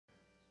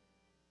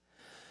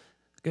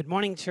Good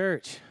morning,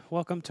 church.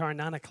 Welcome to our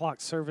 9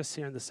 o'clock service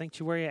here in the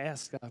sanctuary. I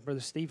asked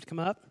Brother Steve to come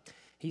up.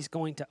 He's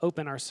going to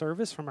open our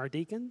service from our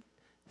deacon,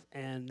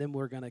 and then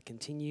we're going to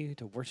continue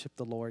to worship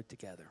the Lord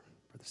together.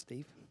 Brother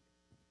Steve.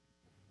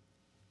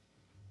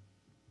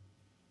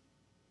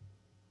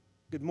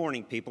 Good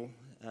morning, people.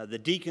 The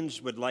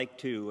deacons would like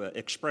to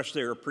express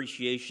their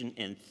appreciation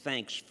and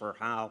thanks for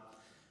how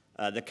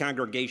the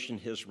congregation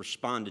has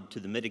responded to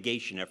the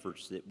mitigation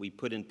efforts that we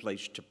put in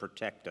place to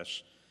protect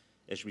us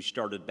as we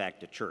started back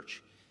to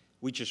church.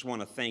 We just want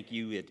to thank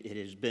you. It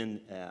has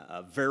been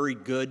a very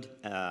good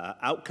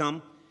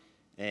outcome,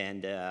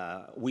 and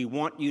we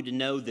want you to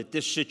know that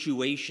this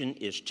situation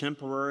is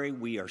temporary.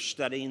 We are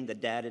studying the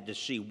data to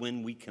see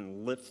when we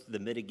can lift the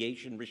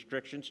mitigation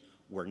restrictions.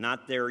 We're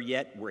not there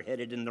yet. We're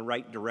headed in the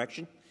right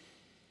direction.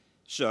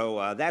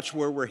 So that's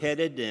where we're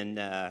headed,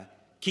 and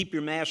keep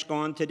your mask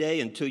on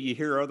today until you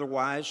hear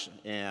otherwise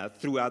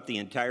throughout the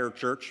entire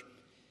church.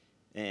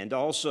 And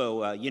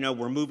also,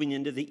 we're moving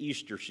into the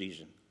Easter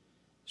season.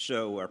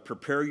 So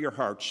prepare your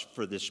hearts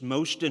for this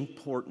most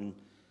important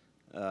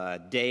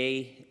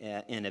day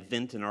and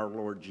event in our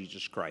Lord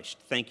Jesus Christ.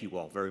 Thank you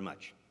all very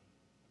much.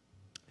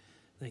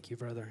 Thank you,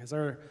 brother. As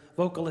our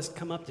vocalists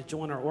come up to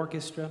join our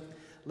orchestra,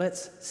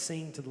 let's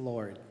sing to the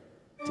Lord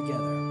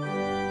together.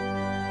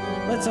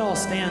 Let's all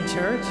stand,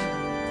 church.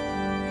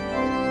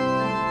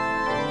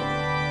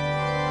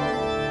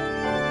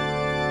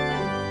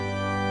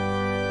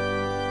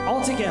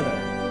 All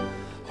together.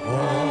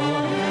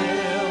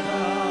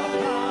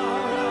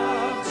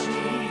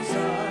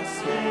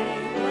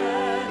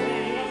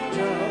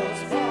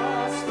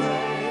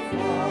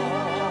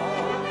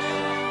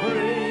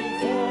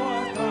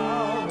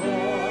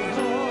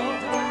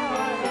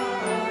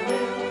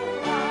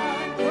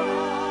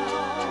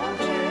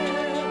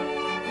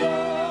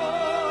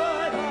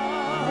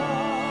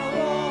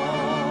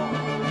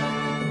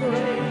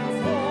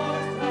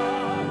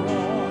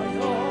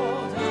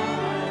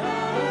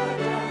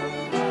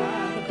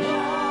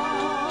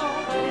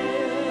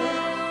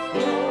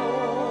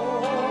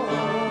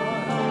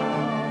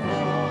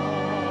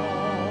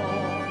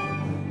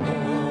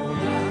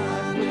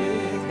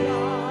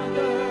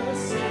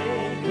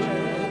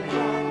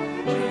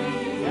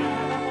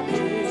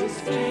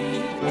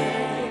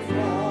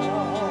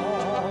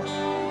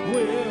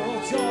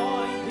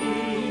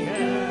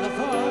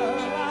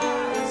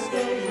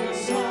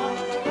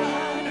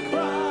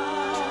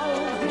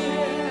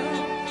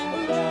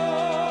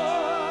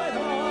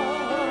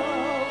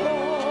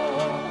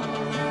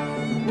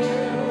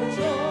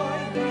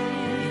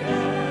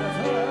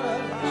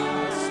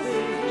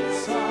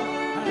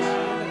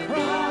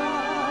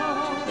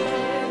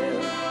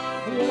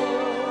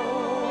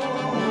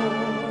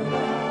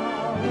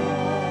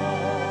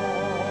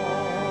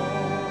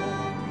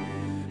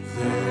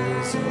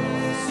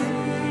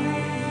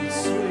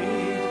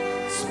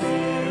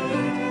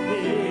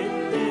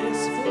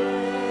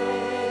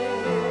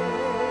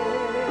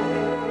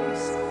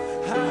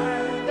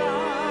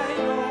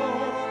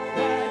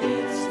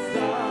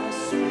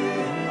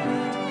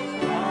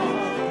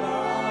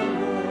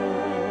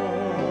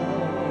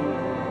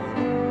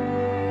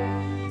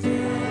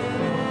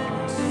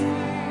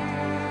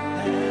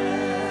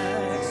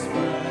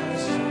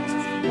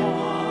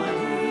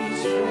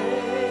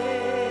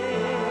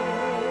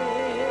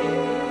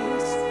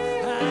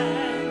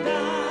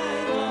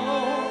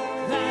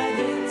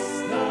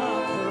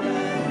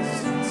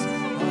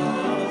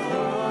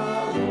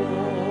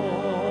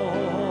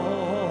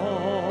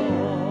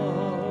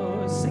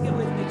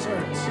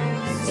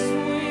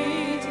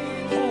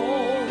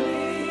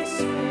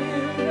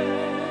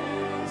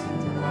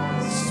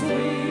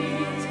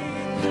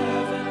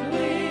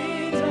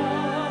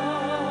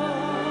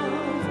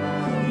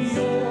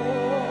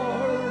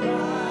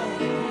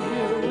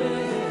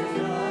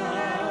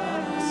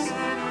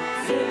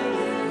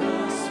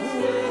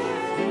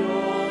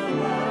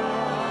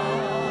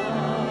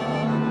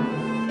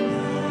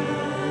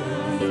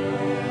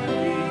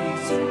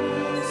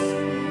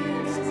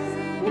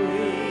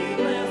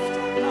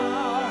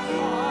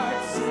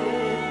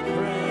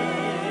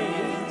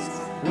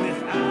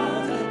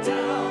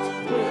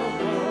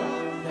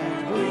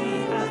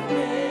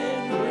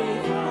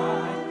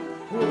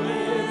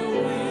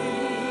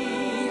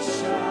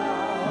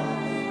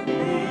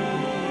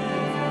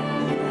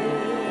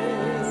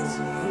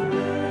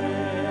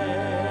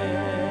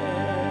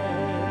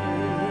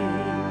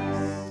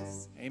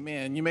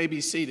 You may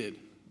be seated.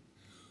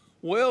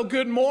 Well,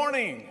 good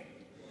morning.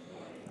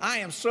 I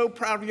am so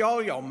proud of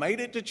y'all. Y'all made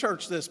it to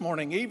church this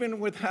morning. Even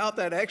without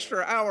that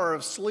extra hour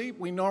of sleep,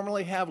 we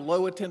normally have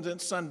low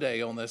attendance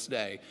Sunday on this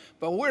day.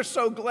 But we're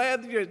so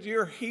glad that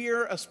you're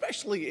here,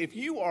 especially if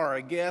you are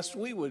a guest.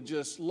 We would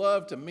just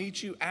love to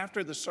meet you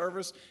after the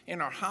service in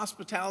our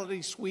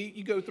hospitality suite.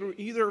 You go through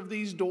either of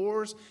these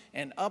doors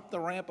and up the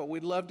ramp, but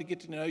we'd love to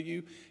get to know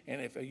you.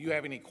 And if you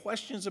have any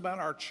questions about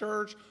our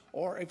church,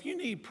 or if you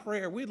need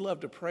prayer, we'd love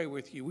to pray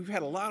with you. We've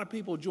had a lot of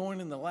people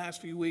join in the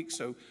last few weeks,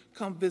 so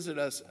come visit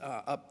us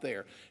up up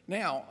there.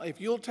 Now, if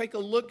you'll take a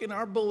look in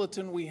our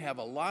bulletin, we have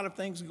a lot of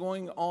things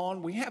going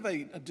on. We have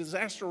a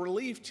disaster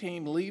relief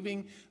team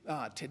leaving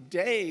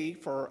today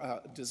for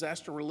a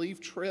disaster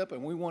relief trip,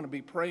 and we want to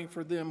be praying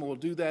for them. We'll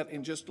do that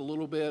in just a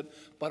little bit.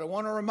 But I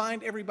want to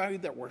remind everybody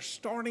that we're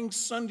starting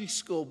Sunday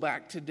school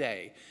back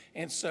today.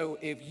 And so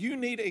if you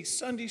need a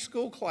Sunday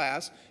school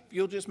class, if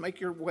you'll just make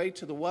your way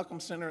to the Welcome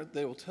Center,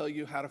 they will tell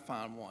you how to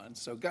find one.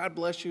 So God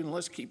bless you, and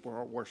let's keep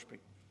our worshiping.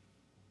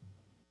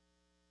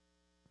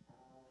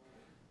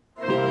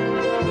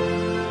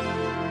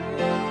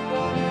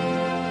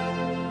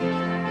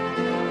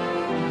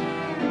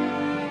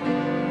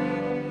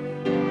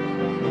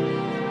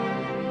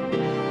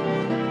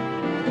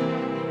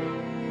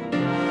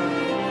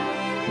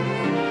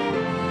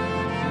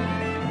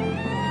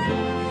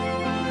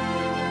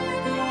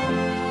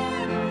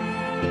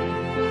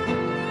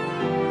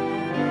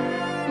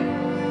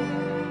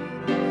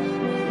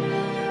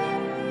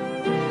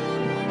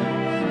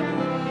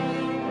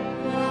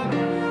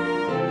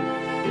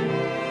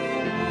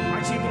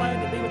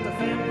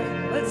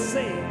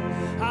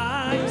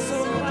 I'm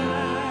so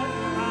glad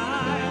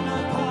I'm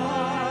a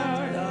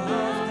part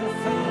of the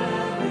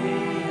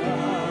family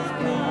of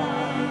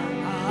God.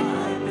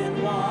 I've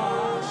been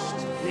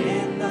washed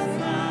in the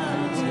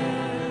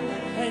fountain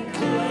and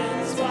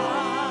cleansed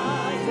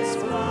by His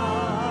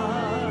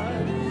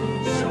blood.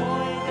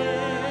 Join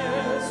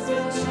heirs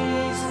with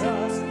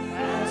Jesus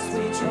as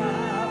we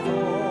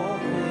travel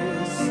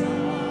this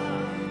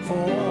sun. For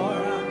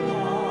I'm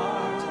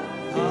part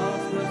of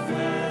the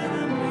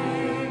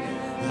family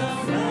of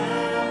God.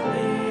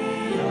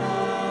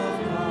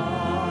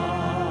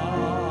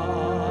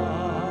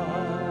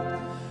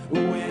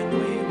 When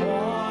we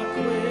walk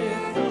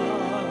with the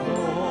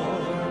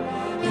Lord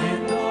in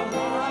the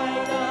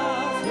light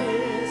of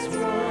His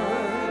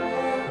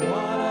word,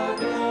 what a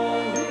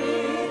glory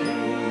He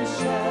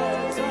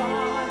sheds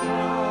on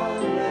our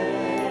way.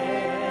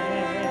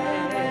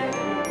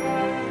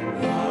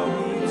 While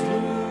we do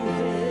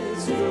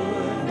His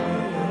good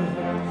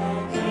will,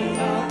 He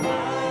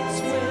abides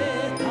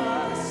with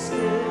us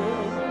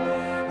still,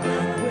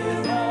 and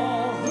with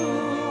all who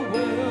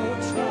will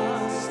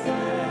trust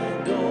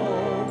and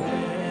obey.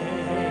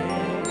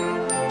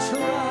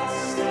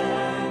 Trust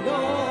and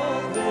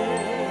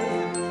obey,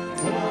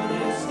 for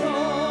there's no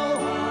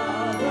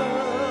other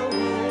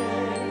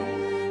way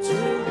to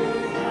be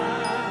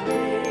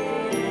happy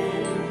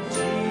in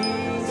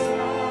Jesus,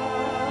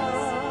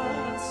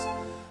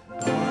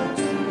 but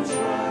to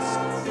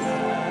trust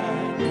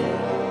and obey.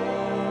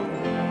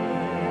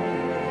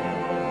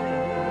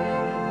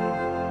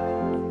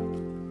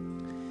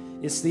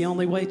 It's the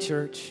only way,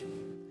 church.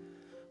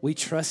 We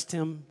trust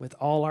Him with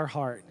all our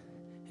heart,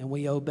 and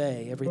we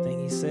obey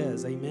everything He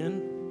says.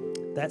 Amen?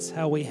 That's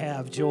how we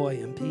have joy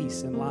and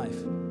peace in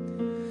life.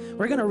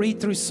 We're going to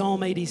read through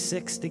Psalm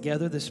 86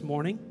 together this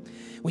morning.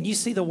 When you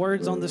see the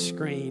words on the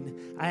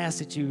screen, I ask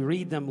that you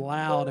read them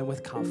loud and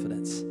with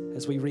confidence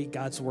as we read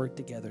God's word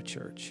together,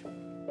 church.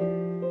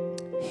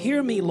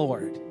 Hear me,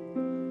 Lord.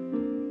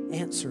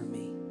 Answer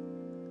me,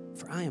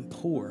 for I am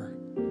poor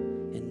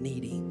and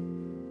needy.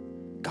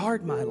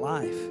 Guard my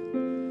life,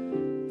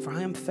 for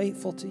I am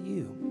faithful to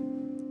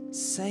you.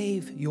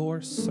 Save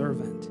your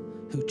servant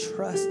who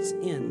trusts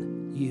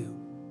in you.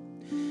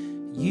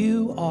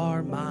 You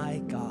are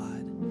my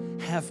God.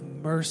 Have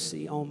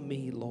mercy on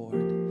me,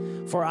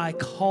 Lord, for I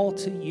call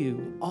to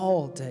you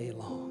all day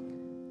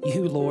long.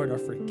 You, Lord, are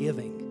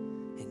forgiving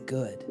and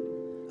good,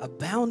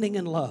 abounding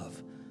in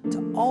love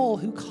to all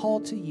who call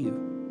to you.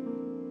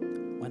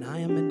 When I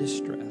am in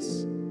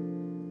distress,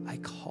 I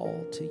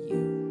call to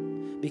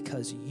you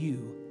because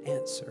you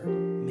answer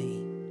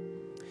me.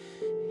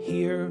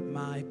 Hear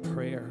my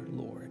prayer,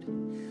 Lord.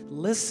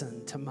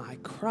 Listen to my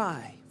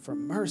cry for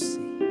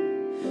mercy.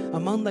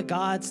 Among the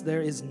gods,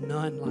 there is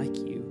none like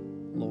you,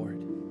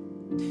 Lord.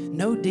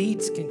 No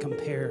deeds can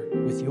compare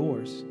with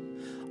yours.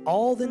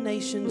 All the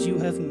nations you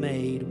have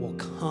made will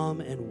come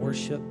and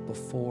worship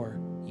before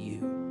you.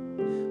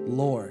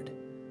 Lord,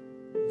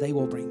 they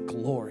will bring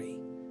glory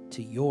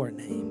to your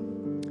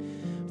name.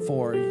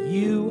 For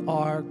you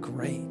are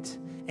great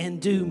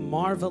and do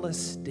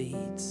marvelous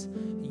deeds.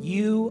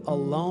 You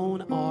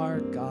alone are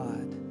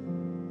God.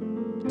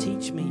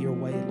 Teach me your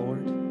way,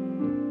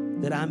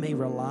 Lord, that I may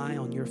rely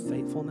on your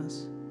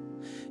faithfulness.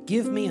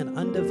 Give me an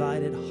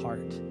undivided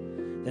heart,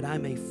 that I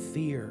may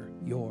fear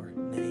your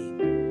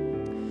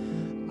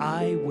name.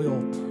 I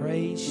will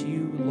praise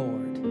you,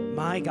 Lord,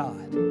 my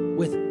God,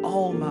 with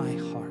all my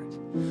heart.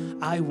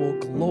 I will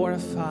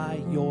glorify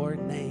your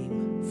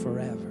name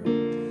forever.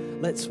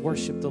 Let's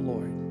worship the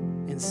Lord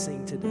and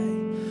sing today.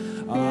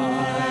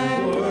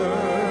 I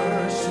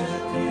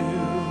worship you,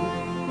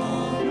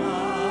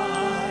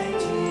 Almighty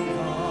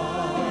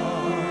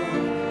God.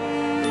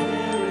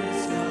 There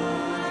is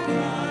none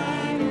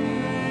like you.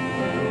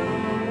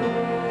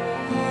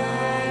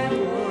 I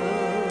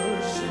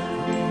worship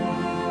you,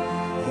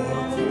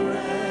 oh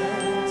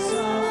Prince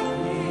of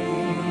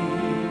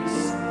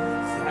Peace.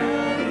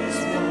 That is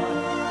what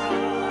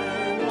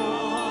I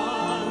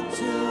want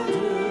to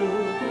do.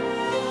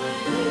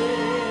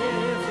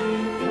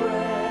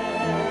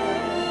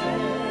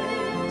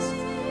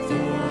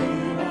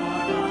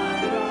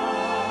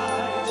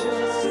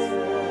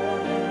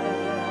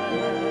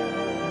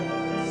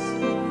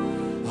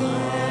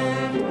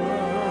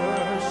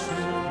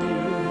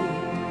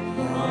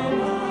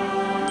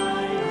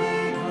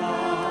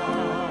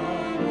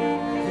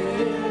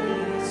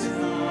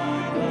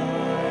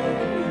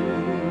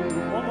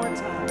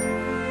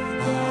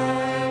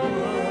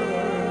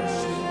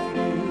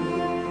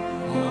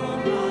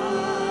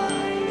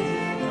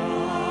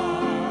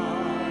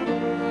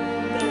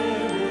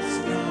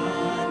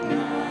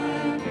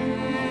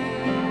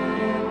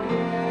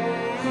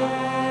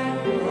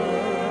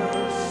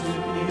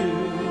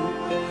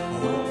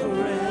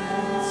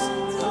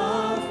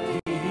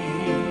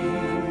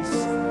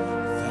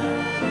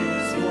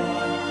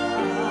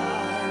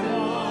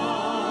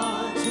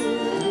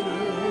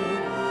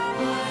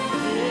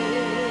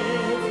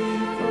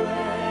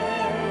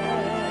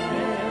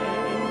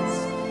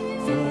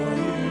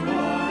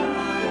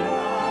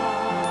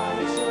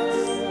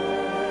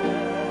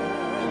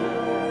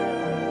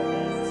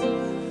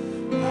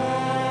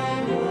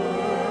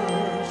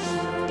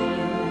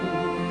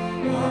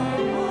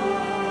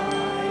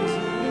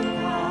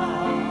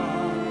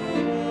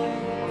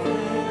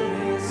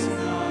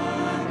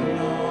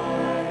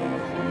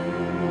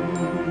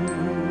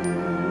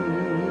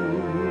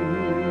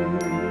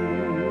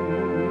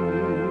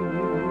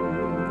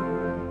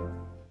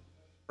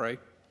 Pray.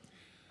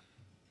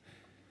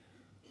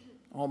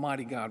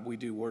 Almighty God, we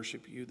do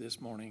worship you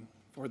this morning,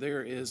 for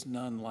there is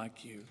none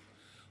like you.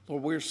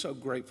 Lord, we're so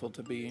grateful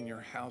to be in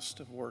your house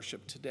to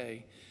worship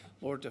today.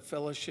 Lord, to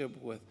fellowship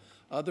with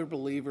other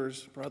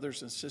believers,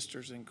 brothers and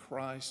sisters in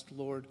Christ.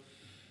 Lord,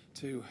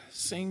 to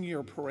sing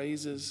your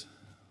praises.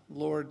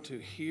 Lord, to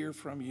hear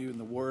from you in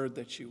the word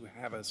that you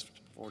have us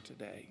for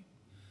today.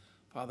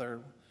 Father,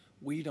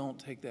 we don't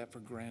take that for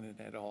granted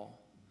at all.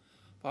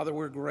 Father,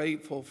 we're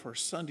grateful for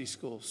Sunday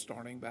school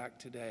starting back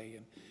today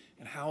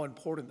and how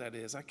important that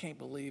is. I can't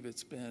believe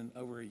it's been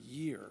over a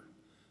year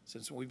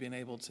since we've been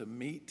able to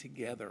meet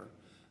together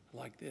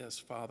like this,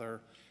 Father.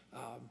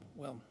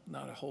 Well,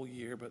 not a whole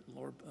year, but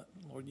Lord,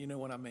 you know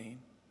what I mean.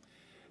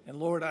 And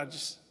Lord, I'm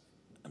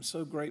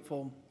so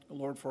grateful,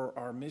 Lord, for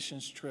our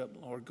missions trip,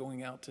 Lord,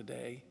 going out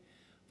today.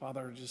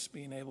 Father, just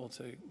being able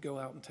to go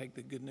out and take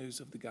the good news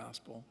of the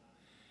gospel.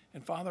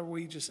 And Father,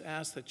 we just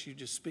ask that you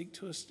just speak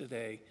to us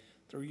today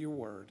through your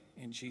word.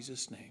 In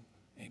Jesus' name,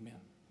 amen.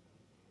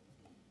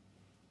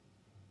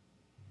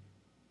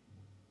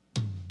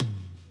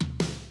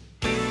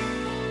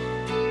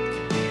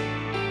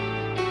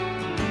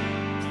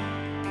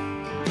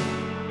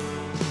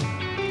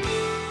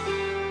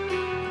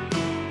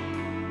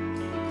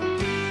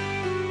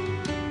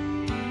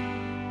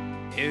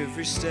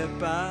 Every step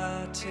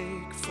I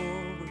take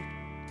forward,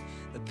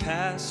 the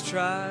past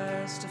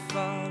tries to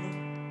follow,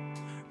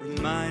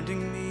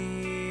 reminding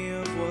me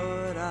of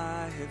what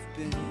I have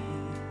been.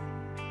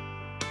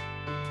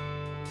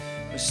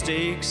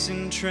 Mistakes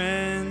and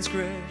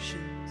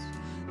transgressions,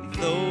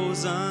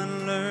 those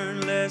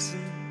unlearned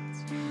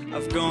lessons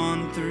I've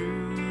gone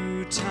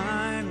through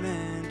time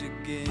and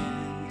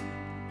again.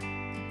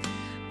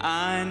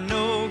 I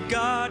know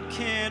God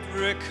can't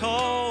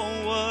recall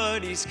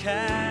what he's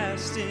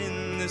cast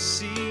in the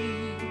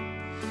sea.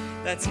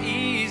 That's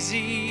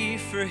easy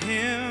for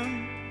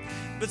him,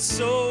 but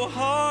so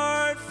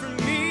hard for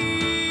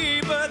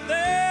me. But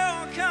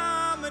there'll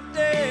come a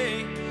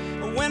day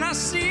when I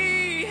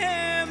see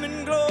him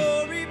in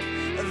glory,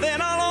 then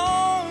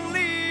I'll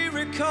only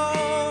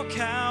recall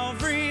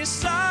Calvary's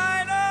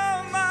side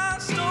of my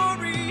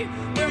story,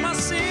 where my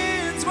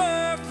sins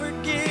were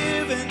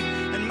forgiven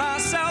and my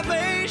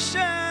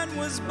salvation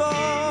was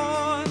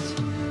bought.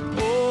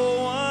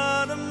 Oh,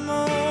 what a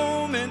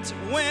moment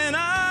when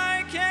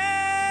I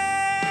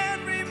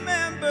can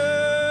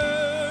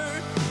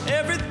remember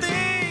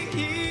everything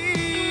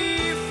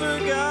he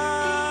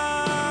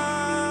forgot.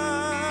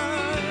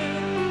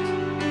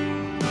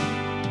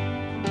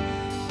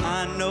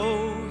 I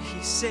know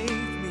he saved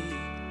me,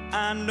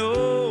 I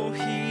know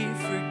he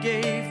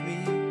forgave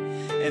me,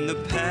 and the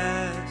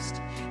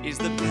past is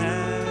the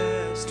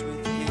past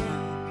with him.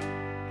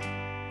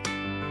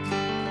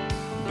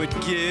 But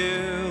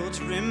guilt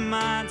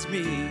reminds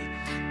me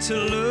to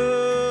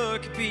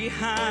look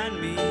behind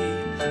me.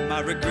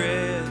 My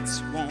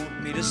regrets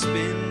want me to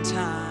spend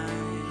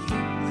time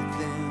with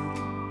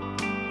them.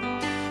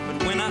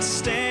 But when I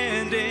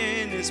stand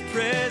in his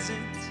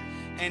presence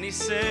and he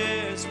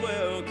says,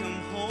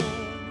 welcome home,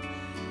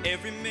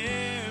 every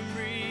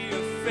memory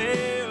of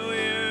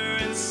failure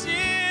and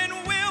sin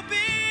will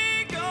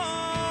be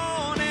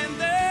gone. And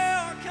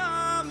there'll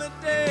come a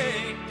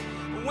day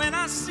when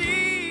I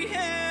see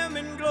him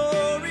in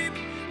glory,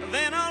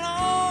 then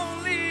I'll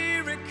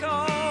only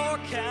recall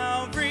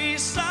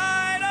Calvary's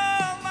side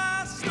of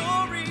my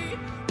story,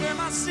 where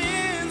my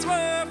sins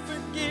were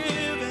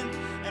forgiven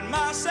and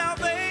my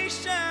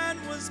salvation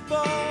was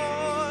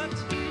bought.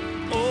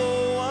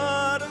 Oh,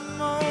 what a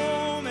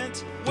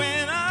moment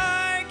when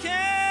I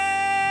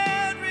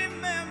can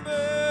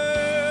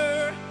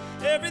remember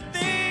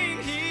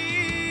everything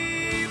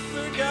he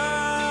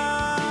forgot.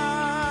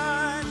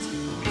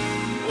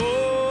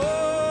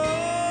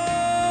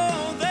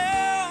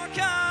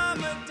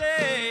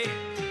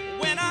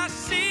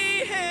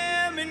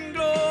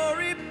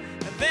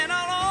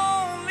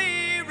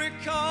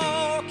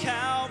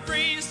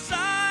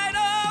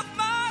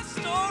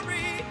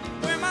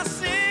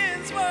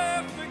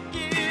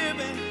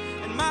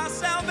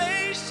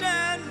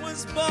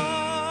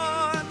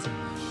 bought.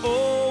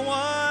 Oh,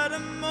 what a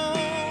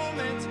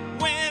moment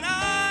when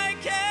I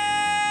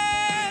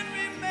can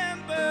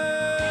remember.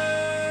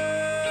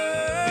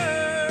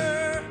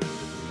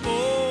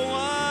 Oh,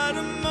 what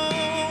a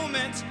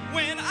moment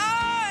when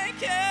I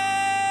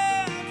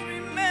can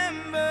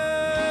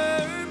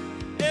remember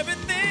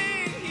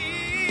everything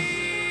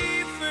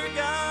he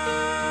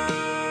forgot.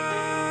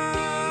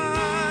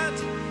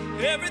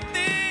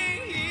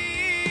 Everything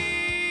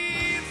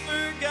he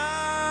forgot.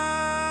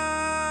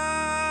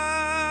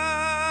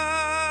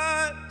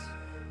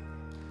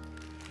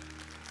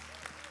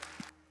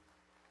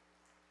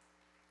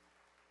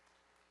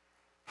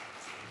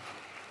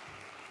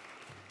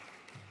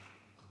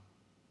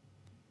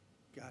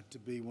 Got to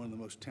be one of the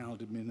most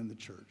talented men in the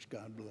church.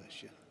 God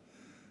bless you.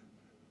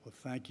 Well,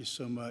 thank you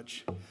so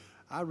much.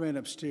 I ran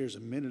upstairs a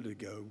minute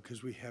ago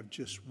because we have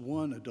just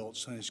one adult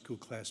Sunday school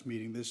class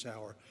meeting this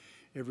hour.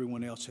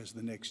 Everyone else has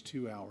the next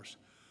 2 hours.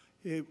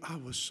 I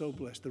was so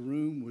blessed. The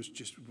room was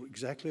just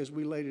exactly as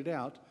we laid it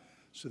out,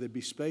 so there'd be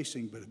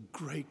spacing, but a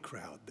great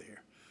crowd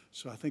there.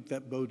 So I think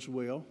that bodes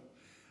well,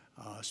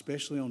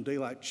 especially on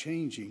Daylight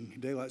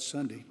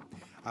Sunday.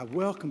 I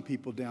welcome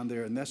people down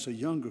there, and that's a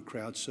younger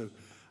crowd, so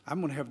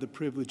I'm going to have the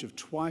privilege of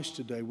twice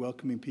today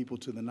welcoming people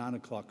to the 9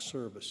 o'clock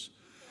service,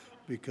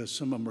 because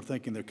some of them are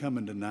thinking they're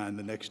coming to 9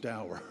 the next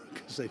hour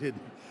because they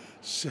didn't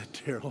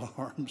set their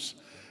alarms.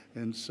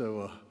 And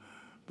so,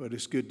 but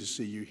it's good to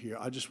see you here.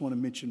 I just want to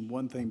mention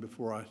one thing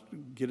before I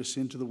get us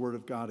into the Word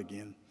of God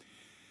again.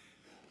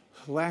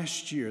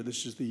 Last year,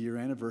 this is the year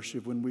anniversary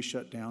of when we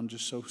shut down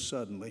just so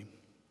suddenly.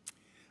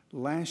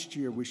 Last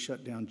year, we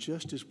shut down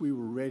just as we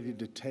were ready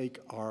to take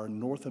our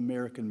North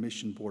American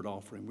Mission Board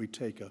offering. We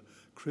take a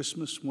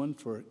Christmas one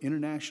for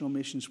international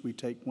missions. We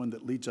take one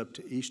that leads up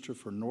to Easter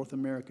for North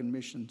American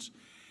missions.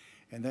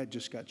 And that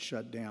just got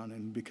shut down.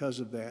 And because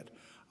of that,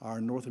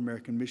 our North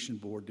American Mission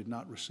Board did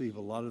not receive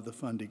a lot of the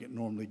funding it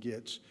normally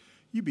gets.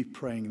 You be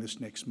praying this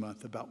next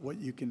month about what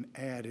you can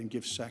add and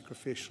give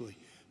sacrificially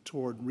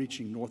toward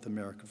reaching North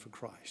America for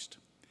Christ.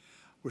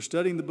 We're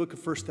studying the book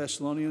of 1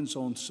 Thessalonians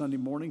on Sunday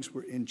mornings.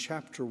 We're in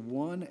chapter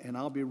 1, and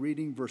I'll be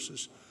reading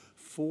verses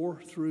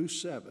 4 through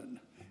 7.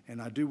 And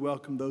I do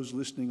welcome those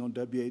listening on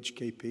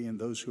WHKP and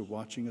those who are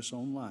watching us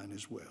online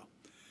as well.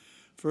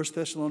 1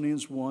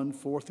 Thessalonians 1,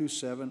 4 through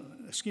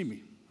 7. Excuse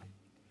me.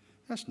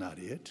 That's not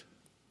it.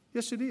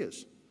 Yes, it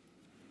is.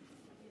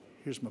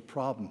 Here's my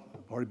problem.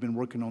 I've already been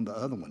working on the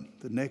other one,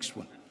 the next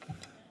one.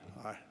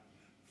 All right.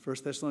 1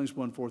 Thessalonians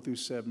 1, 4 through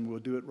 7. We'll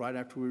do it right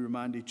after we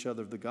remind each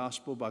other of the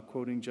gospel by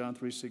quoting John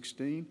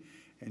 3:16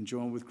 and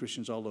join with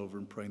Christians all over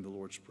in praying the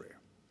Lord's Prayer.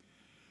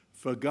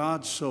 For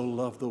God so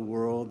loved the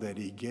world that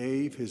he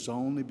gave his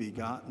only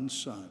begotten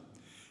Son,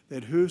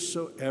 that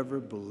whosoever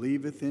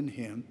believeth in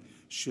him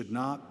should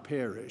not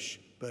perish,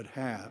 but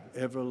have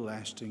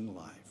everlasting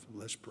life.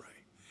 Let's pray.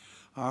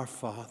 Our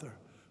Father,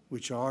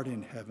 which art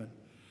in heaven,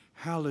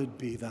 hallowed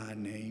be thy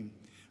name.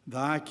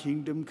 Thy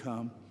kingdom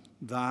come,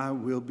 thy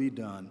will be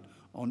done,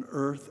 on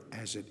earth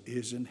as it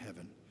is in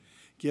heaven.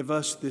 Give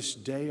us this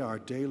day our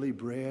daily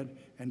bread,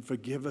 and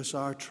forgive us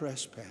our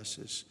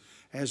trespasses,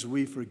 as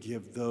we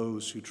forgive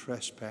those who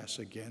trespass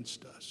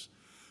against us.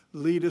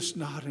 Lead us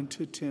not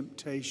into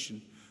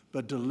temptation,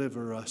 but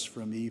deliver us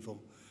from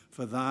evil.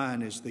 For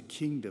thine is the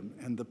kingdom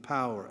and the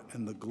power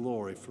and the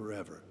glory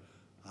forever.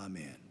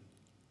 Amen.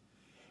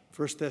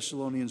 1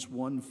 Thessalonians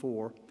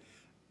 1:4,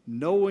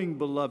 knowing,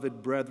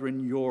 beloved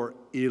brethren, your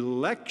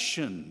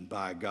election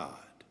by God.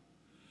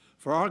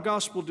 For our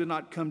gospel did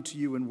not come to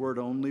you in word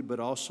only, but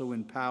also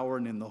in power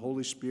and in the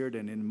Holy Spirit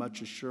and in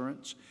much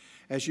assurance,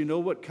 as you know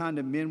what kind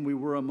of men we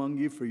were among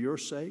you for your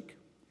sake.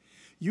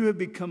 You have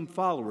become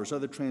followers,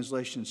 other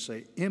translations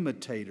say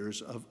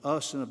imitators of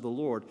us and of the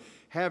Lord,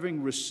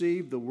 having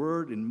received the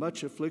word in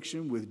much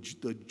affliction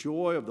with the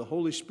joy of the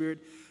Holy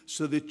Spirit,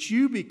 so that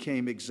you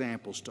became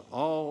examples to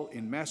all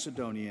in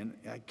Macedonia and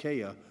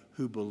Achaia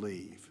who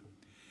believe.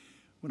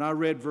 When I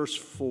read verse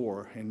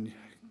 4 and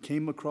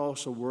came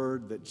across a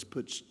word that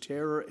puts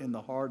terror in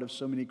the heart of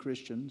so many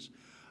Christians,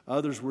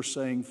 others were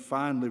saying,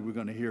 finally, we're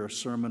going to hear a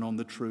sermon on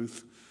the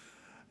truth.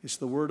 It's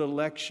the word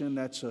election.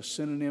 That's a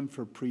synonym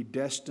for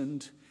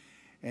predestined.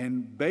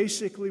 And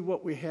basically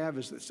what we have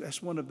is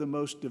that's one of the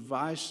most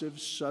divisive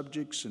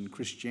subjects in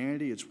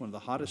Christianity. It's one of the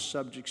hottest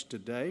subjects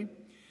today.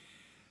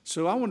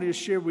 So I wanted to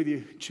share with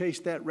you, chase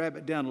that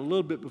rabbit down a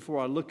little bit before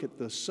I look at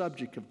the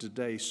subject of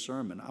today's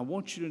sermon. I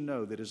want you to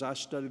know that as I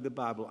study the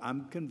Bible,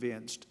 I'm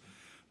convinced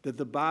that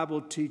the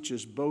Bible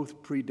teaches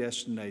both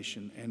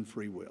predestination and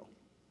free will.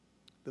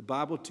 The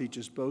Bible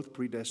teaches both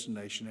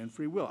predestination and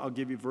free will. I'll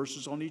give you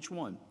verses on each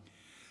one.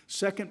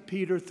 2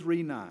 Peter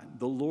 3:9,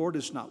 the Lord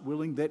is not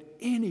willing that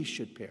any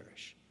should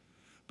perish,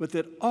 but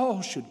that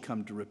all should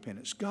come to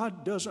repentance.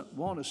 God doesn't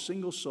want a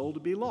single soul to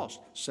be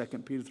lost.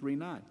 2 Peter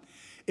 3:9.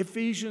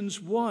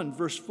 Ephesians 1,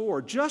 verse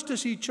 4, just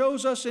as he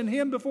chose us in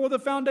him before the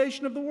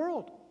foundation of the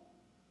world.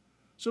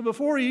 So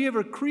before he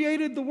ever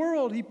created the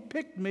world, he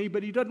picked me,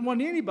 but he doesn't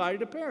want anybody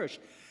to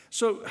perish.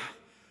 So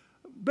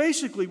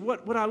basically,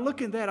 what I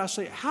look at that, I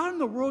say, how in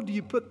the world do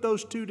you put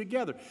those two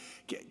together?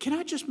 Can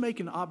I just make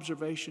an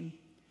observation?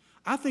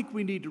 I think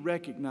we need to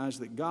recognize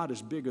that God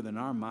is bigger than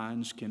our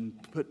minds can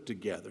put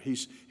together.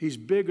 He's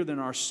bigger than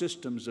our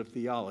systems of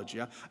theology.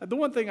 The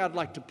one thing I'd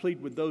like to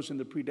plead with those in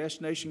the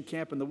predestination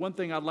camp, and the one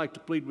thing I'd like to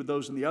plead with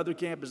those in the other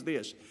camp is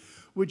this.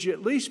 Would you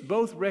at least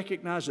both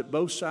recognize that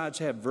both sides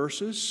have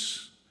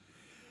verses?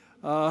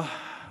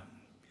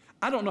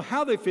 I don't know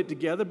how they fit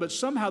together, but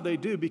somehow they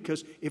do,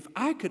 because if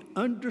I could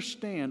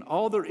understand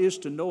all there is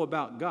to know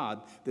about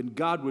God, then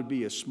God would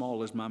be as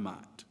small as my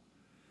mind.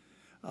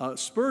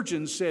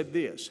 Spurgeon said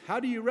this. How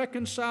do you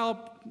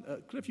reconcile,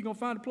 Cliff, you going to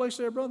find a place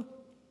there, brother?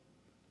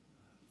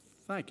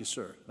 Thank you,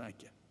 sir. Thank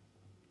you.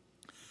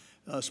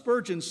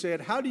 Spurgeon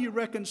said, how do you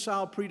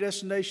reconcile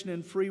predestination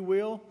and free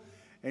will?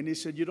 And he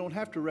said, you don't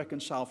have to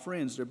reconcile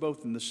friends. They're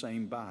both in the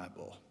same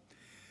Bible.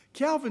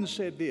 Calvin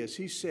said this.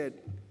 He said,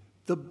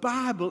 the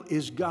Bible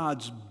is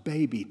God's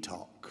baby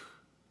talk.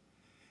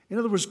 In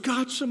other words,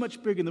 God's so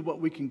much bigger than what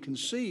we can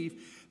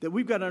conceive that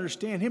we've got to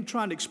understand Him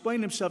trying to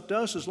explain Himself to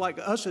us is like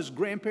us as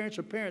grandparents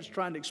or parents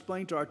trying to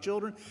explain to our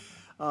children.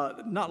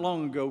 Not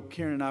long ago,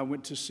 Karen and I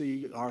went to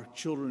see our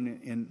children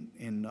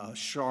in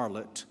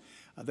Charlotte.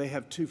 They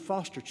have two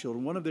foster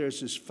children. One of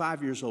theirs is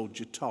 5 years old,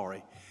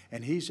 Jatari,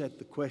 and he's at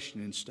the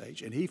questioning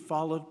stage. And he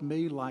followed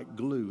me like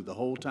glue the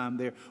whole time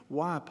there.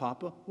 Why,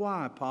 Papa?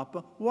 Why,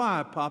 Papa?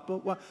 Why, Papa?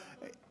 Why?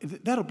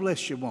 That'll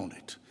bless you, won't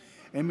it?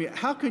 I mean,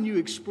 how can you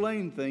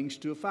explain things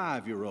to a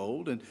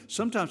 5-year-old? And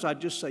sometimes I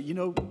just say, you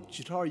know,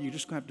 Jatari, you're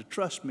just going to have to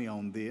trust me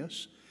on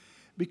this,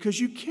 because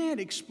you can't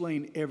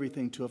explain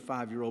everything to a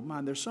 5-year-old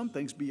mind. There's some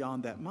things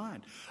beyond that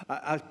mind.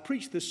 I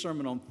preached this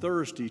sermon on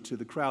Thursday to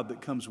the crowd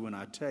that comes when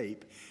I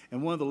tape,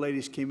 and one of the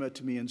ladies came up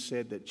to me and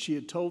said that she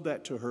had told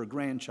that to her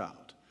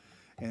grandchild,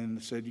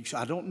 and said,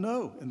 I don't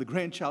know. And the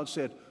grandchild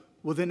said,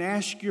 well, then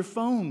ask your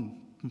phone,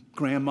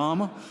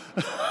 Grandmama.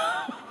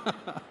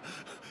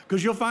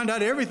 Because you'll find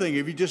out everything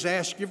if you just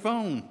ask your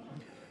phone.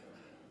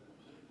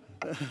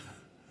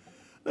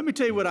 Let me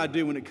tell you what I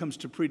do when it comes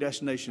to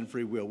predestination and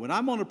free will. When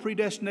I'm on a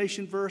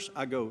predestination verse,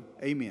 I go,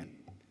 amen.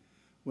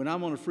 When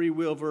I'm on a free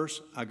will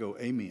verse, I go,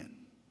 amen.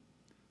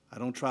 I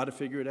don't try to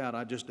figure it out.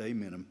 I just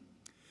amen them.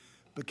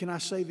 But can I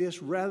say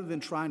this? Rather than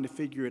trying to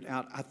figure it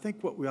out, I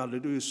think what we ought to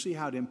do is see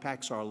how it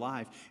impacts our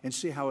life and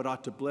see how it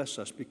ought to bless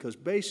us. Because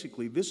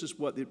basically, this is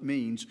what it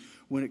means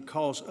when it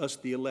calls us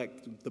the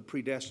elect, the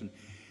predestined.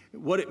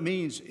 What it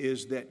means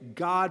is that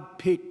God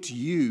picked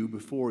you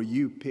before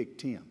you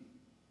picked Him.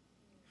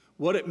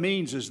 What it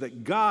means is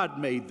that God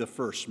made the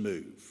first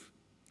move.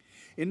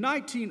 In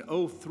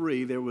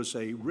 1903, there was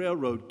a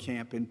railroad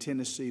camp in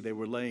Tennessee. They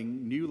were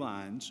laying new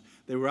lines.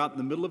 They were out in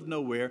the middle of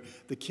nowhere.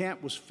 The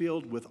camp was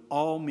filled with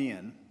all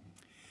men.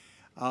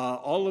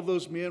 All of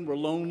those men were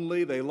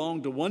lonely. They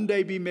longed to one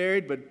day be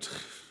married, but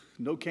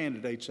no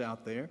candidates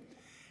out there.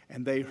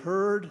 And they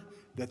heard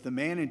that the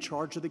man in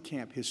charge of the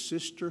camp, his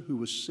sister who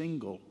was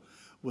single,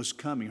 was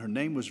coming. Her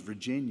name was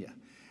Virginia.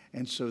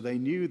 And so they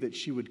knew that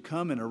she would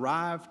come and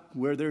arrive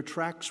where their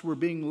tracks were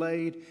being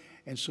laid.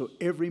 And so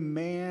every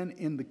man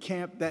in the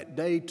camp that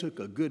day took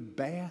a good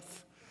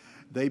bath.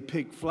 They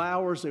picked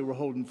flowers. They were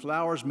holding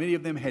flowers. Many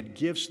of them had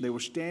gifts. They were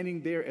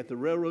standing there at the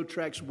railroad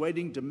tracks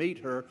waiting to meet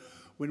her.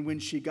 When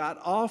she got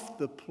off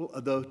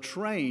the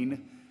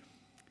train,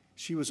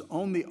 she was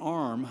on the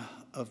arm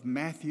of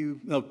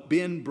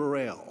Ben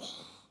Burrell.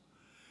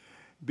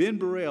 Ben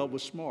Burrell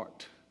was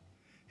smart.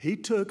 He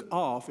took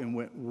off and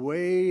went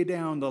way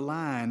down the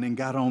line and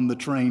got on the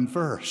train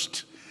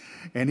first.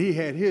 And he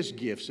had his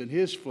gifts and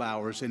his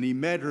flowers, and he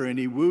met her and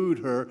he wooed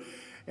her.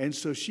 And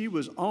so she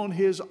was on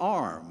his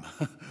arm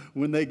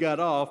when they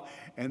got off,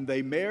 and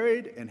they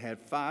married and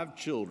had 5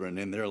 children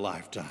in their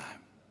lifetime.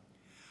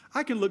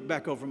 I can look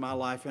back over my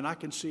life and I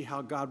can see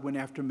how God went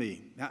after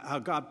me, how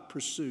God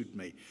pursued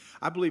me.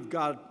 I believe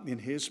God, in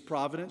His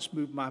providence,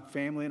 moved my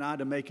family and I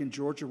to Macon,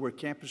 Georgia, where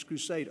Campus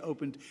Crusade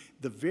opened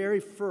the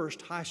very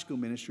first high school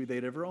ministry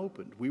they'd ever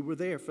opened. We were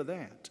there for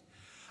that.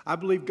 I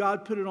believe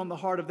God put it on the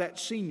heart of that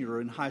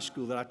senior in high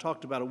school that I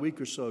talked about a week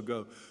or so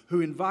ago,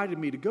 who invited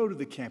me to go to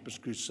the Campus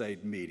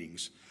Crusade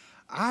meetings.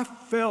 I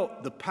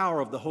felt the power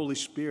of the Holy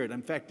Spirit.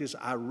 In fact,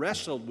 I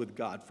wrestled with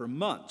God for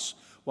months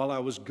while I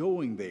was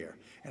going there.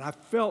 And I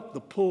felt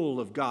the pull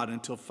of God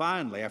until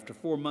finally, after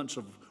 4 months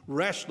of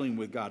wrestling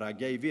with God, I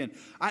gave in.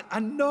 I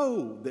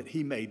know that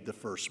He made the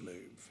first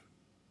move.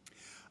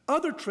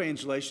 Other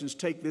translations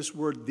take this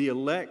word, the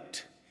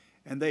elect,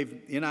 and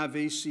they've,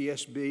 NIV,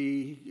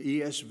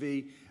 CSB,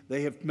 ESV,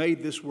 they have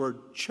made this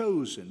word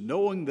chosen,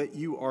 knowing that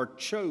you are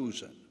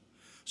chosen.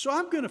 So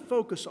I'm going to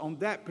focus on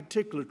that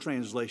particular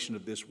translation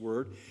of this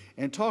word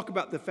and talk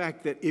about the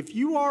fact that if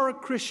you are a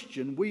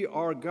Christian, we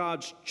are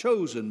God's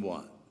chosen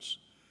ones.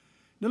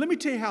 Now, let me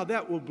tell you how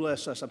that will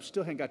bless us. I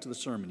still haven't got to the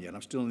sermon yet.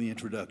 I'm still in the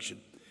introduction.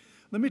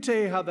 Let me tell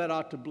you how that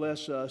ought to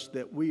bless us,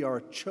 that we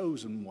are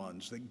chosen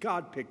ones, that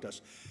God picked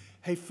us.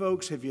 Hey,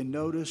 folks, have you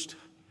noticed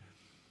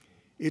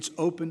it's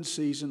open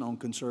season on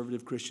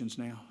conservative Christians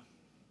now?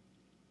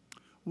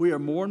 We are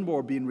more and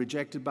more being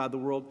rejected by the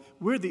world.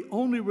 We're the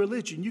only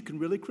religion you can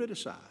really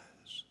criticize.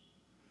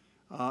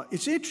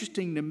 It's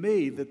interesting to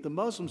me that the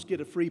Muslims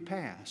get a free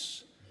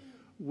pass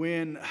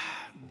when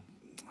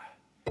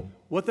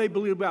what they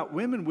believe about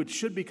women, which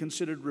should be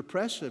considered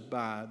repressive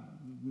by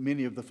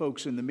many of the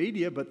folks in the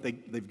media, but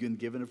they've been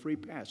given a free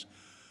pass.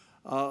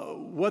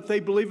 What they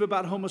believe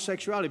about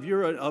homosexuality. If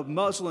you're a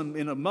Muslim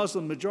in a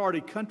Muslim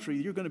majority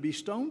country, you're going to be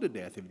stoned to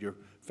death if you're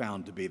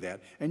found to be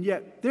that. And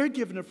yet they're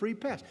given a free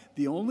pass.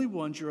 The only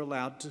ones you're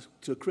allowed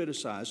to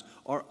criticize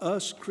are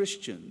us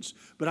Christians.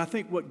 But I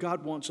think what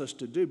God wants us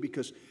to do,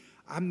 because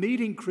I'm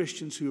meeting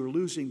Christians who are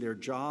losing their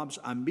jobs.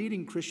 I'm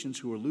meeting Christians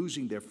who are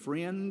losing their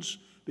friends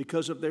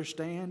because of their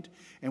stand.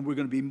 And we're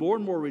going to be more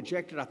and more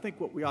rejected. I think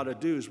what we ought to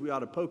do is we ought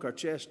to poke our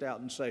chest out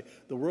and say,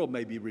 the world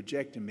may be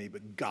rejecting me,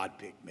 but God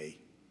picked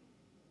me.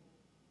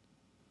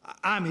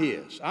 I'm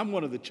His. I'm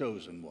one of the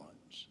chosen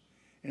ones.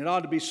 And it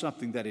ought to be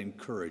something that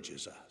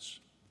encourages us.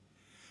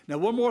 Now,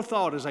 one more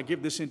thought as I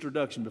give this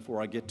introduction before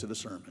I get to the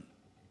sermon.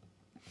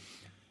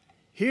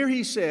 Here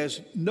he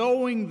says,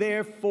 knowing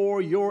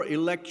therefore your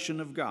election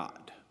of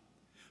God.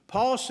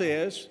 Paul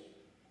says,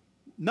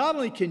 not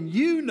only can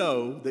you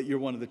know that you're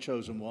one of the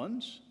chosen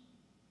ones,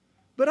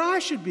 but I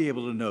should be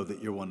able to know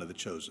that you're one of the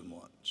chosen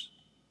ones.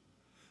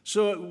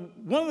 So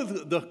one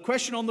of the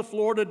question on the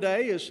floor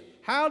today is,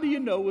 how do you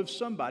know if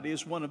somebody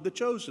is one of the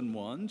chosen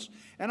ones?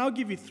 And I'll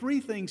give you three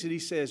things that he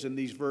says in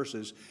these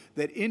verses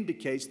that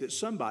indicates that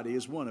somebody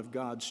is one of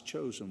God's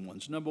chosen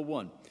ones. Number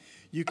one,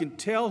 you can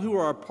tell who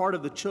are a part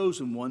of the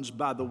chosen ones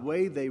by the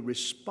way they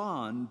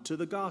respond to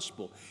the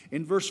gospel.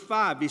 In verse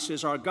 5, he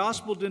says, our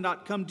gospel did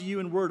not come to you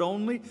in word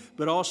only,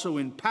 but also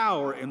in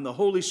power, in the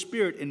Holy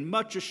Spirit, in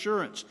much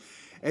assurance,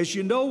 as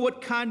you know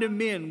what kind of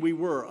men we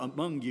were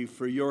among you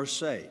for your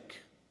sake.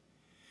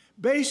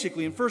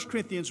 Basically, in 1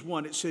 Corinthians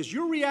 1, it says,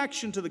 your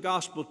reaction to the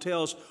gospel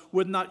tells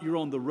whether or not you're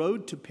on the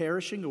road to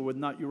perishing or whether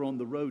or not you're on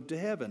the road to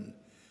heaven.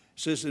 It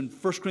says in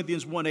 1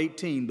 Corinthians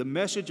 1:18, the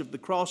message of the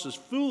cross is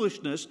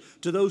foolishness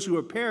to those who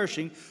are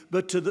perishing,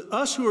 but to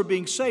us who are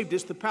being saved,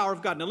 it's the power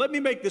of God. Now, let me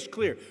make this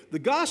clear. The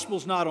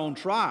gospel's not on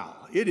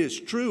trial. It is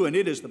true, and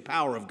it is the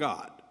power of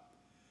God.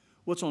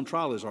 What's on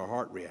trial is our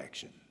heart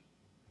reaction.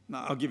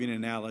 Now, I'll give you an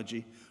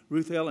analogy.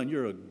 Ruth Ellen,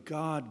 you're a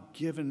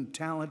God-given,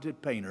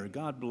 talented painter.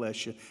 God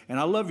bless you. And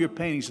I love your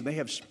paintings, and they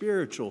have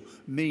spiritual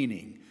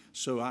meaning.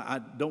 So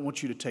I don't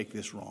want you to take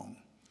this wrong.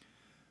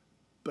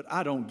 But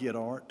I don't get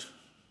art.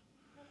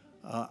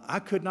 I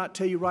could not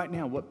tell you right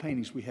now what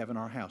paintings we have in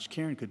our house.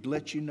 Karen could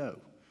let you know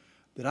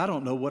that I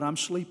don't know what I'm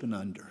sleeping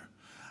under.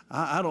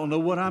 I don't know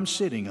what I'm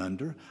sitting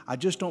under. I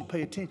just don't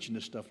pay attention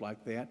to stuff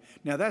like that.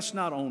 Now, that's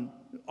not on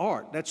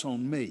art. That's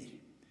on me.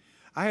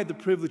 I had the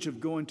privilege of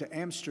going to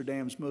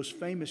Amsterdam's most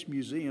famous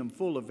museum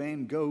full of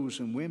Van Goghs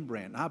and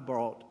Rembrandt. I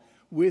brought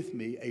with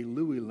me a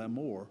Louis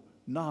L'Amour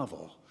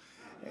novel.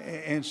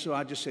 And so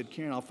I just said,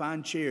 Karen, I'll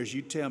find chairs.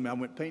 You tell me. I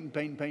went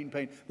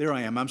painting. There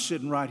I am. I'm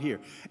sitting right here.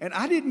 And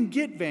I didn't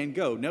get Van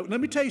Gogh. Now,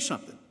 let me tell you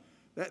something.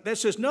 That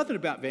says nothing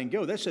about Van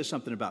Gogh. That says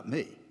something about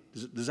me.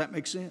 Does that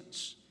make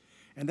sense?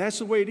 And that's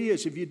the way it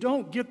is. If you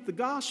don't get the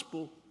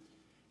gospel,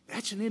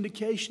 that's an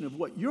indication of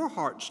what your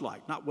heart's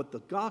like, not what the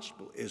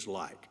gospel is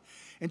like.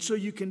 And so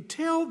you can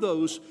tell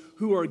those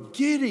who are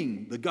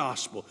getting the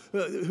gospel,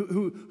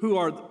 who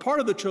are part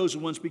of the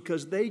chosen ones,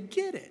 because they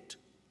get it.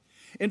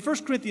 In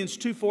 1 Corinthians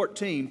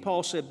 2:14,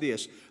 Paul said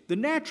this, the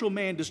natural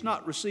man does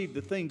not receive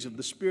the things of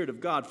the Spirit of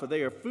God, for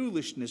they are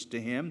foolishness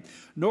to him,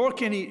 nor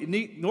can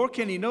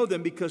he know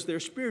them because they're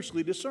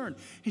spiritually discerned.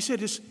 He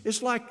said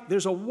it's like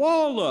there's a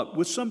wall up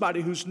with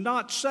somebody who's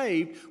not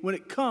saved when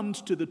it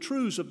comes to the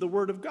truths of the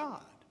Word of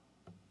God.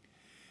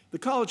 The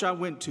college I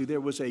went to,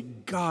 there was a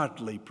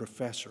godly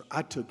professor.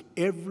 I took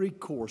every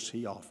course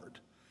he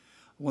offered.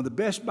 One of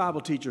the best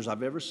Bible teachers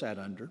I've ever sat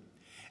under.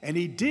 And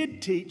he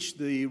did teach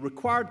the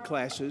required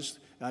classes.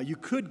 You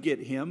could get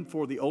him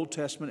for the Old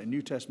Testament and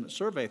New Testament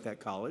survey at that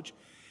college.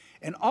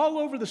 And all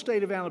over the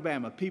state of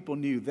Alabama, people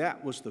knew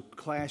that was the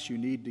class you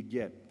need to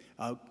get.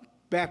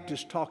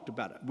 Baptists talked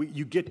about it.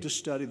 You get to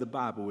study the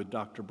Bible with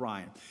Dr.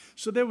 Bryan.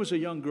 So there was a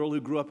young girl who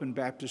grew up in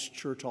Baptist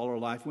church all her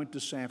life, went to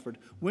Sanford,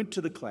 went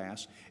to the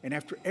class, and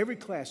after every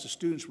class, the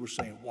students were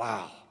saying,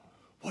 wow,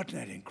 wasn't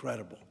that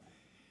incredible?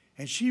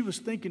 And she was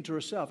thinking to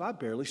herself, I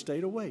barely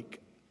stayed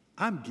awake.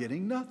 I'm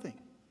getting nothing.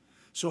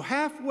 So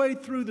halfway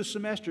through the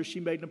semester,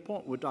 she made an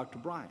appointment with Dr.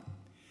 Bryan.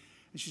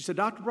 And she said,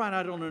 Dr. Bryan,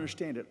 I don't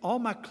understand it. All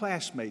my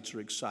classmates are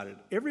excited.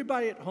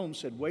 Everybody at home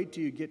said, wait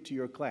till you get to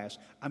your class.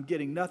 I'm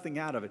getting nothing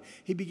out of it.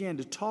 He began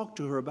to talk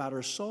to her about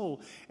her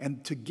soul,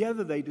 and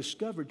together they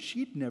discovered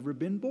she'd never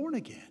been born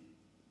again.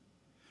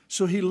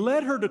 So he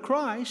led her to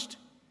Christ.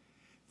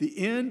 The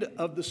end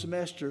of the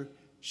semester,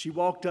 she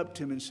walked up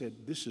to him and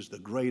said, this is the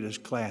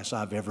greatest class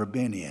I've ever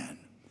been in,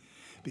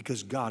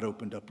 because God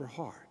opened up her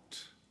heart.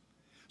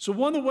 So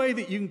one of the ways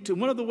that you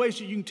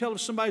can tell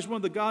if somebody's one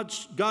of the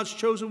God's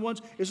chosen ones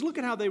is look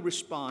at how they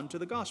respond to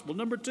the gospel.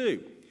 Number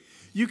two,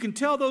 you can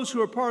tell those who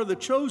are part of the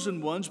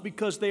chosen ones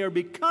because they are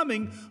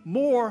becoming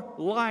more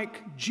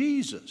like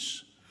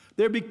Jesus.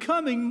 They're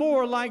becoming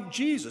more like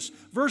Jesus.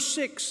 Verse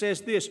 6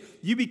 says this,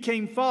 you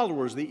became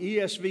followers, the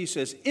ESV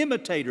says,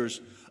 imitators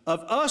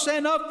of us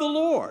and of the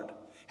Lord,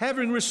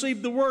 having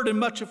received the word in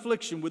much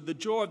affliction with the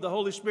joy of the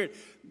Holy Spirit,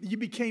 you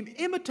became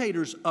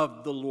imitators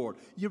of the Lord.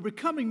 You're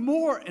becoming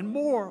more and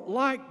more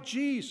like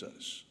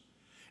Jesus.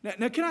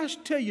 Now, can I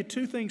tell you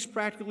two things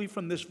practically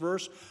from this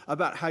verse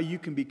about how you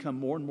can become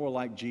more and more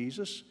like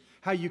Jesus?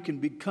 How you can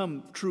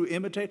become true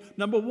imitators?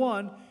 Number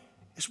one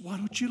is, why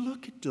don't you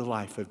look at the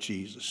life of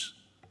Jesus?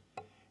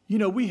 You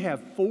know, we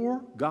have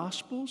 4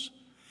 Gospels,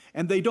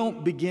 and they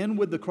don't begin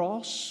with the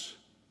cross.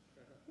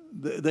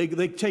 They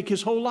take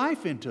his whole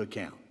life into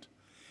account.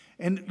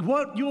 And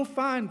what you'll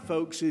find,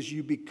 folks, is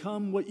you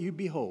become what you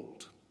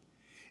behold.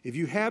 If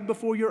you have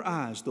before your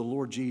eyes the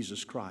Lord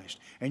Jesus Christ,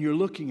 and you're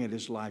looking at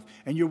his life,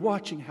 and you're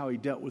watching how he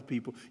dealt with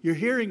people, you're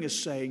hearing his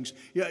sayings,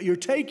 you're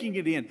taking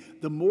it in,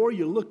 the more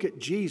you look at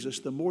Jesus,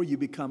 the more you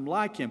become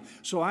like him.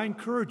 So I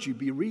encourage you,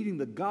 be reading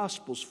the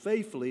Gospels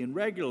faithfully and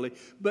regularly.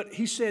 But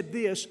he said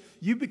this,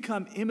 you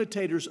become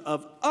imitators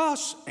of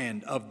us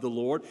and of the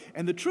Lord.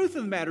 And the truth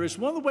of the matter is,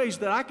 one of the ways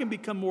that I can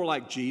become more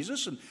like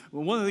Jesus, and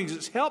one of the things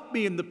that's helped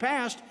me in the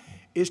past,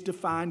 is to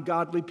find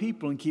godly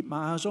people and keep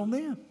my eyes on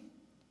them.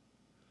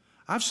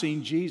 I've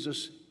seen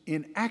Jesus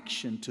in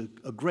action to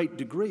a great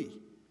degree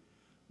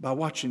by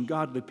watching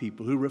godly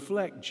people who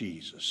reflect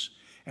Jesus.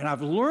 And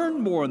I've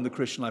learned more in the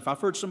Christian life. I've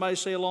heard somebody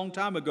say a long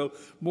time ago,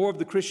 more of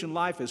the Christian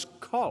life is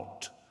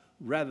caught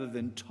rather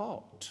than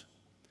taught.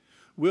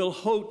 Will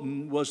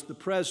Houghton was the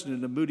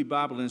president of Moody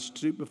Bible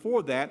Institute.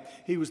 Before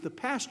that, he was the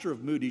pastor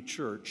of Moody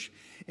Church.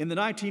 In the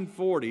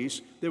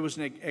 1940s, there was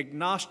an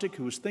agnostic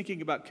who was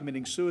thinking about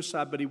committing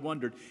suicide, but he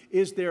wondered,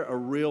 is there a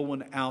real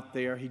one out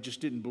there? He just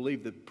didn't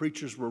believe that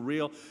preachers were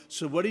real.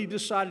 So what he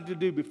decided to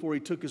do before he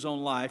took his own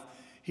life,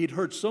 he'd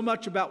heard so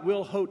much about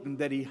Will Houghton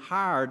that he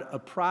hired a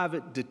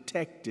private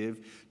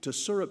detective to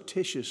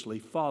surreptitiously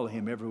follow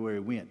him everywhere he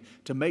went,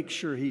 to make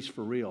sure he's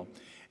for real.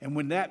 And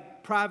when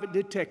that private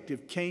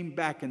detective came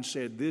back and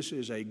said, this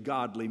is a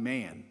godly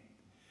man,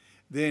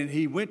 then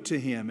he went to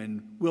him,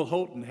 and Will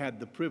Houghton had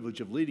the privilege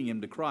of leading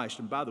him to Christ.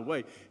 And by the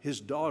way, his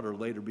daughter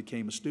later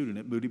became a student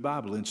at Moody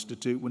Bible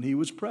Institute when he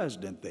was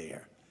president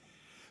there.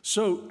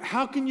 So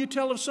how can you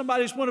tell if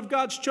somebody's one of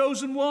God's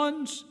chosen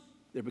ones?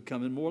 They're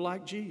becoming more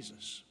like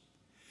Jesus.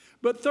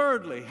 But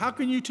thirdly, how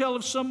can you tell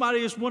if somebody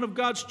is one of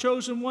God's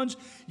chosen ones?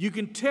 You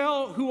can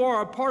tell who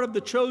are a part of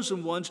the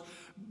chosen ones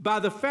by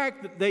the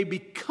fact that they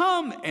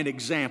become an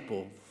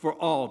example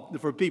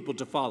for people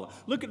to follow.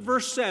 Look at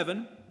verse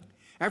 7.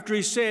 After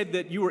he said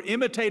that you were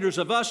imitators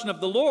of us and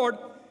of the Lord,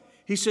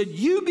 he said,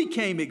 you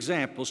became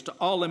examples to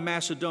all in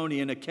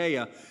Macedonia and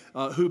Achaia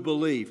who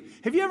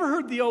believe. Have you ever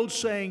heard the old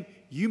saying,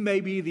 you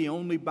may be the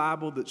only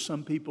Bible that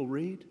some people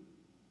read?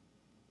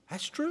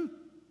 That's true.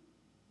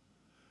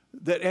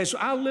 That as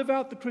I live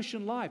out the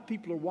Christian life,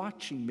 people are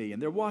watching me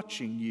and they're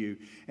watching you,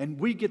 and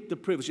we get the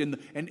privilege.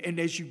 And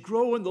as you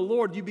grow in the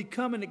Lord, you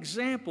become an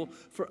example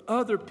for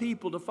other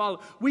people to follow.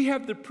 We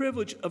have the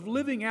privilege of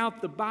living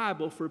out the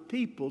Bible for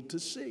people to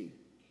see.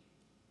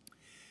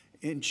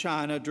 In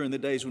China, during the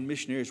days when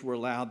missionaries were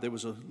allowed, there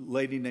was a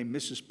lady named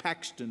Mrs.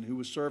 Paxton who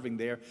was serving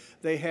there.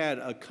 They had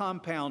a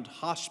compound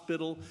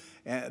hospital.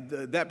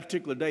 That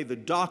particular day, the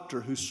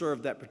doctor who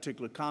served that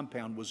particular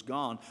compound was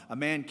gone. A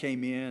man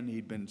came in.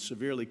 He'd been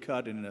severely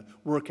cut in a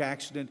work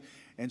accident.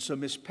 And so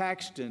Miss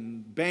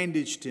Paxton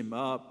bandaged him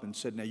up and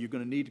said, now you're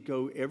going to need to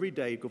go every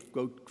day,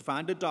 go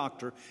find a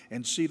doctor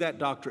and see that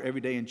doctor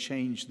every day and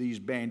change these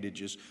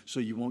bandages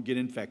so you won't get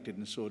infected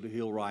and so it'll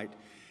heal right.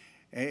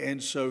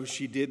 And so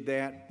she did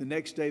that. The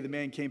next day, the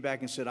man came back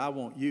and said, I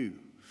want you.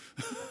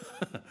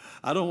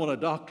 I don't want a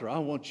doctor. I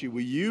want you. Will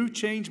you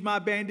change my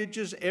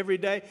bandages every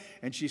day?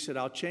 And she said,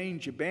 I'll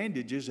change your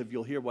bandages if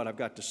you'll hear what I've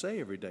got to say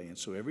every day. And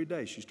so every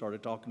day she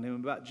started talking to him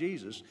about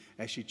Jesus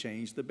as she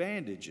changed the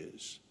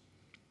bandages.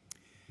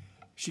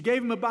 She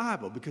gave him a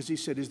Bible because he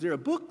said, is there a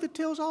book that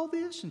tells all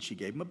this? And she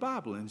gave him a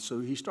Bible. And so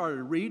he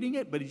started reading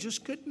it, but he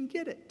just couldn't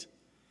get it.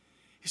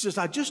 He says,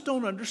 I just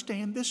don't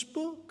understand this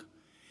book.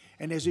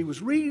 And as he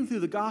was reading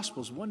through the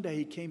Gospels, one day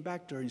he came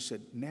back to her and he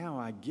said, now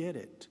I get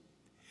it.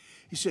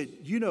 He said,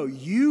 you know,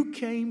 you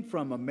came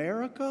from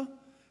America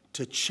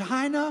to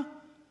China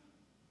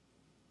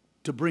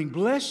to bring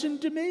blessing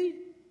to me,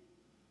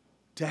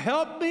 to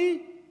help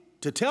me,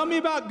 to tell me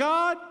about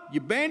God. You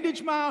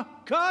bandaged my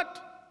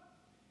cut.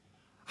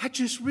 I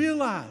just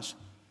realized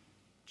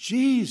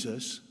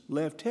Jesus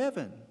left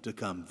heaven to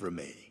come for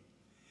me.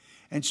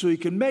 And so he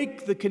can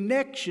make the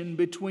connection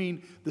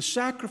between the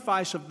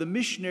sacrifice of the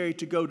missionary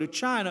to go to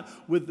China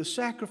with the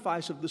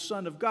sacrifice of the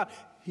Son of God.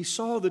 He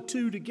saw the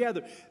two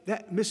together.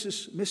 That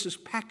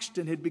Mrs.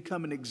 Paxton had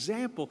become an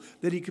example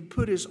that he could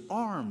put his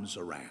arms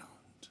around.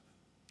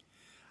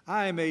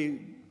 I am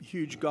a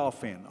huge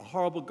golf fan, a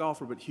horrible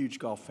golfer, but huge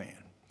golf fan.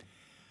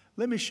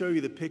 Let me show you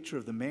the picture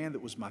of the man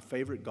that was my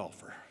favorite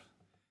golfer.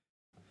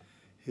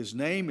 His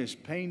name is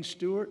Payne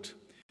Stewart.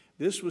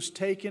 This was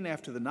taken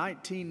after the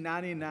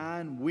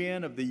 1999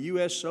 win of the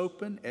U.S.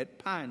 Open at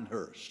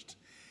Pinehurst.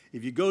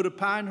 If you go to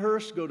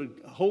Pinehurst, go to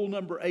hole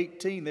number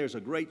 18, there's a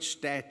great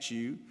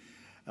statue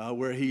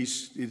where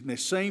he's in the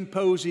same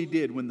pose he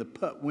did when the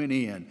putt went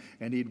in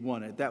and he'd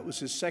won it. That was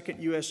his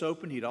second U.S.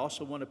 Open. He'd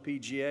also won a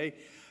PGA.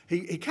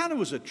 He kind of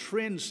was a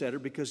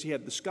trendsetter because he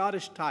had the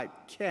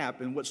Scottish-type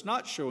cap, and what's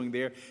not showing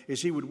there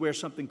is he would wear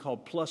something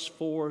called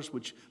 +4s,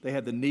 which they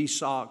had the knee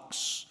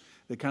socks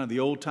that kind of the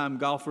old-time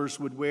golfers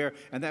would wear,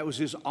 and that was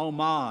his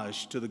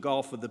homage to the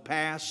golf of the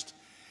past.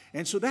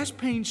 And so that's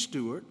Payne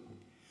Stewart.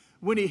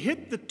 When he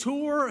hit the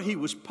tour, he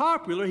was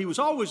popular. He was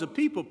always a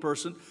people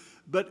person,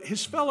 but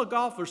his fellow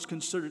golfers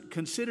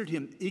considered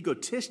him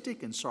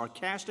egotistic and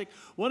sarcastic.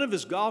 One of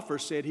his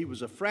golfers said he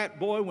was a frat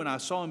boy. When I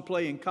saw him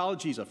play in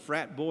college, he's a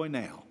frat boy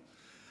now.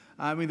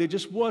 I mean, there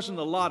just wasn't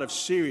a lot of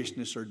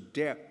seriousness or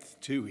depth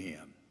to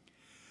him.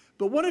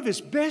 But one of his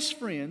best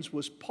friends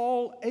was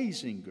Paul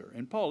Azinger.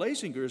 And Paul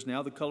Azinger is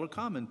now the color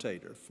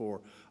commentator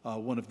for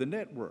one of the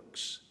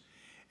networks.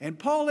 And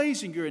Paul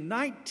Azinger in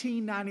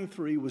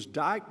 1993 was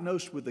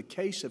diagnosed with a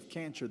case of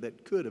cancer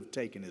that could have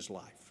taken his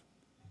life.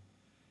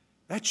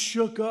 That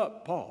shook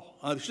up Paul,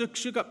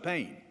 shook up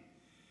Payne.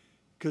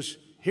 Because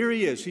here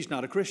he is, he's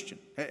not a Christian,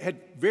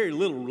 had very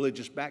little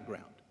religious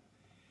background.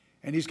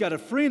 And he's got a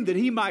friend that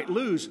he might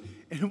lose.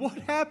 And what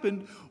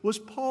happened was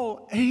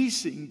Paul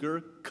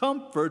Azinger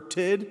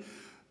comforted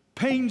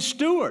Payne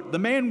Stewart. The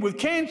man with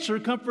cancer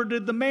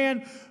comforted the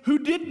man who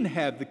didn't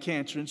have the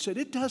cancer and said,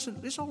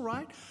 it's all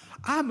right.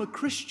 I'm a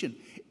Christian.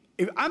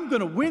 If I'm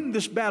going to win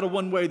this battle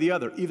one way or the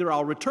other. Either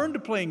I'll return to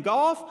playing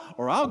golf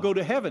or I'll go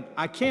to heaven.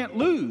 I can't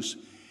lose.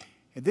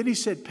 And then he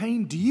said,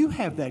 Payne, do you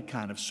have that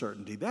kind of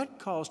certainty? That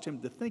caused him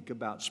to think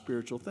about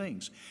spiritual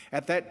things.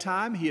 At that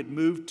time, he had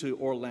moved to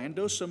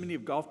Orlando. So many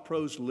of golf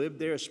pros lived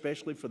there,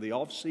 especially for the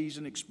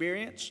off-season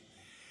experience.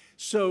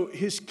 So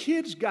his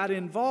kids got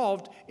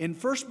involved in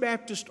First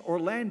Baptist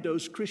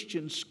Orlando's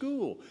Christian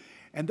school.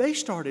 And they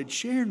started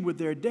sharing with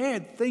their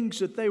dad things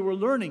that they were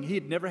learning. He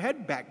had never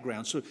had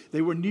background, so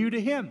they were new to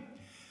him.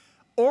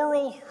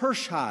 Oral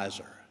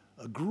Hershiser,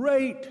 a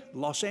great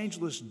Los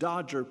Angeles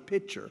Dodger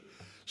pitcher,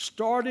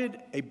 started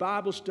a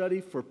Bible study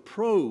for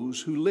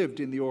pros who lived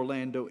in the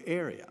Orlando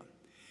area.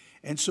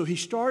 And so he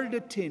started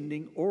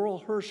attending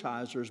Oral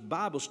Hershiser's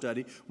Bible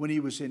study when he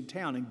was in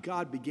town, and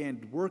God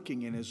began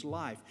working in his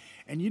life.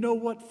 And you know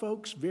what,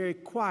 folks? Very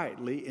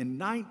quietly, in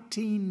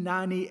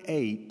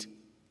 1998,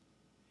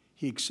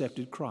 he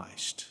accepted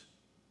Christ.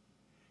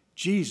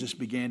 Jesus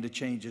began to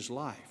change his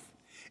life.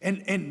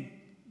 And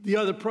the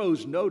other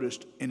pros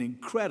noticed an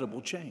incredible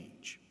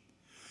change.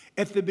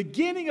 At the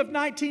beginning of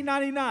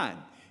 1999,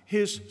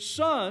 his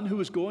son, who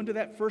was going to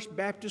that First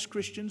Baptist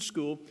Christian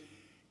school,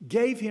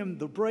 gave him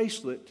the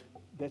bracelet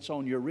that's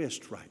on your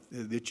wrist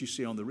that you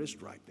see on the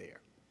wrist right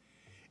there.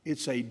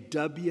 It's a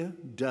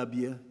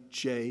WWJD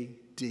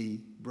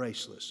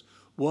bracelet.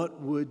 What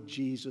would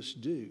Jesus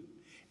do?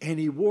 And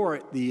he wore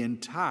it the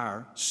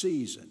entire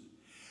season.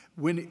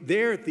 When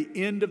there at the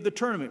end of the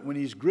tournament, when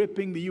he's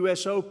gripping the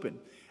U.S. Open,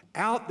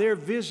 out there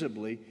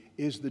visibly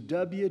is the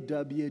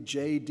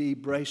WWJD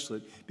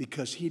bracelet,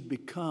 because he'd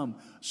become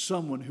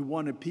someone who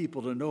wanted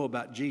people to know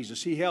about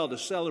Jesus. He held a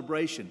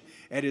celebration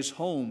at his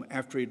home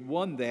after he'd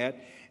won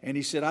that, and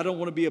he said, I don't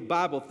want to be a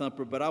Bible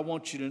thumper, but I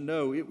want you to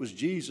know it was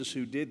Jesus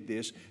who did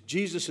this.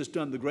 Jesus has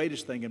done the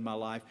greatest thing in my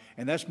life,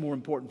 and that's more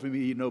important for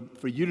me,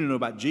 for you to know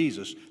about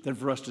Jesus than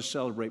for us to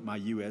celebrate my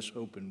U.S.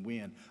 Open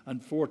win.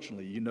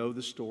 Unfortunately, you know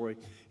the story.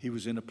 He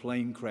was in a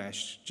plane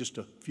crash just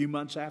a few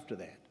months after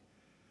that.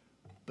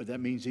 But that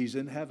means he's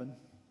in heaven.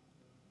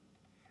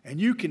 And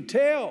you can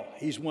tell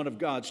he's one of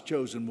God's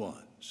chosen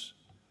ones,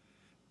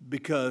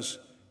 because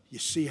you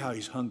see how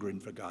he's hungering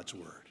for God's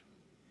word.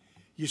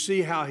 You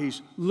see how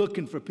he's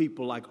looking for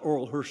people like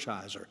Oral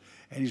Hershiser,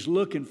 and he's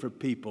looking for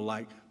people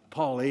like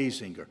Paul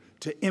Azinger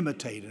to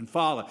imitate and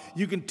follow.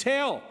 You can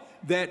tell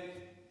that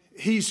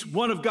he's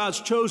one of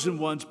God's chosen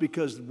ones,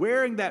 because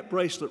wearing that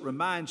bracelet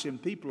reminds him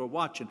people are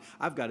watching.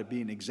 I've got to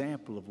be an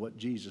example of what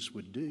Jesus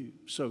would do.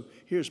 So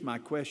here's my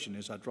question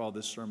as I draw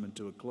this sermon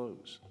to a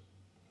close.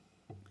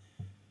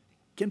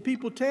 Can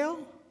people tell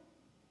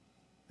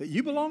that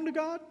you belong to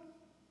God?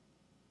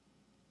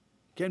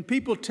 Can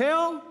people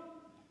tell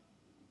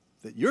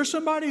that you're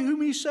somebody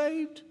whom he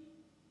saved?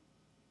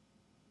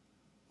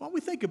 Why don't we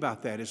think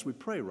about that as we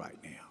pray right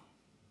now?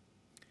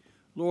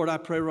 Lord, I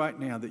pray right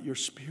now that your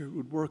Spirit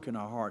would work in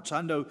our hearts.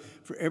 I know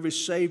for every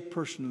saved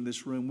person in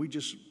this room,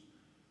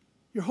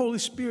 your Holy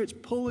Spirit's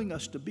pulling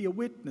us to be a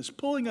witness,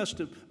 pulling us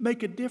to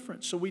make a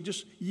difference, so we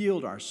just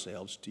yield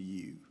ourselves to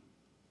you.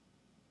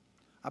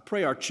 I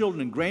pray our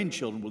children and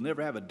grandchildren will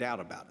never have a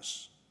doubt about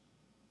us.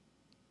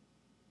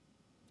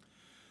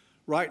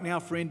 Right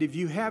now, friend, if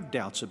you have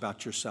doubts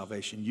about your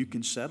salvation, you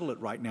can settle it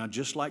right now.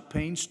 Just like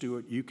Payne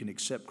Stewart, you can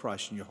accept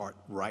Christ in your heart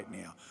right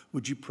now.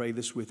 Would you pray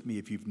this with me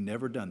if you've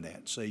never done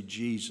that? Say,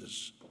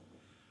 Jesus,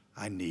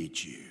 I need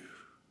you.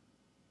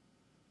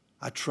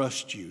 I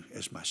trust you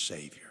as my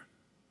Savior.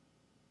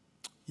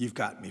 You've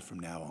got me from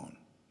now on.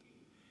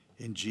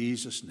 In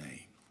Jesus'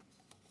 name,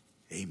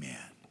 amen.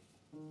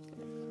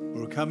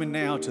 We're coming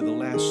now to the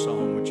last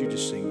song. Would you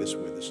just sing this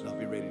with us, and I'll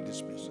be ready to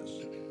dismiss us.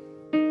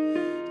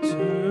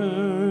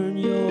 Turn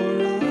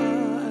your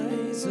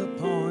eyes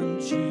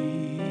upon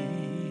Jesus.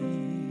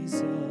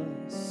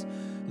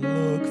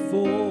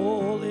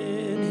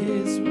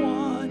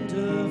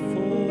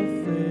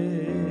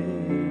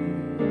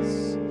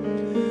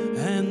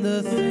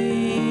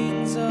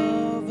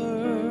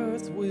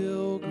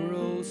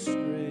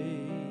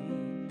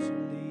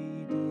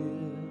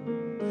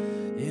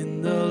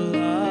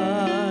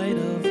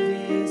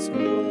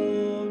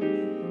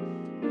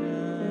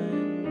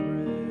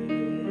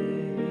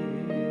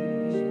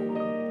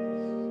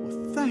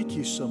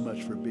 you so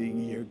much for being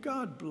here.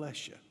 God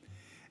bless you.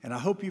 And I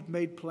hope you've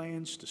made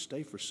plans to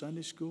stay for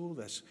Sunday school.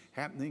 That's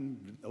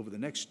happening over the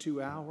next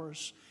 2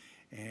 hours.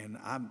 And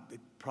I'm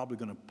probably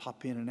going to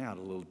pop in and out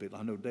a little bit.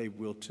 I know Dave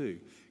will too,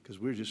 because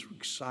we're just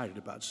excited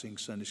about seeing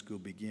Sunday school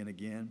begin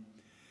again.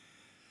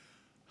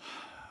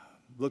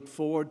 Look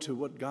forward to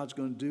what God's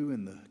going to do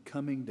in the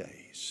coming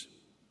days.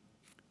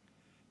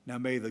 Now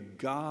may the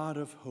God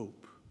of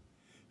hope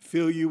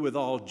fill you with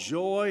all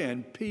joy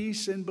and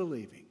peace in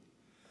believing,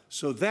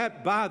 so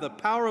that by the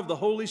power of the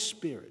Holy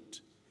Spirit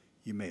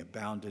you may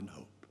abound in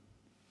hope.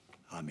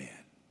 Amen.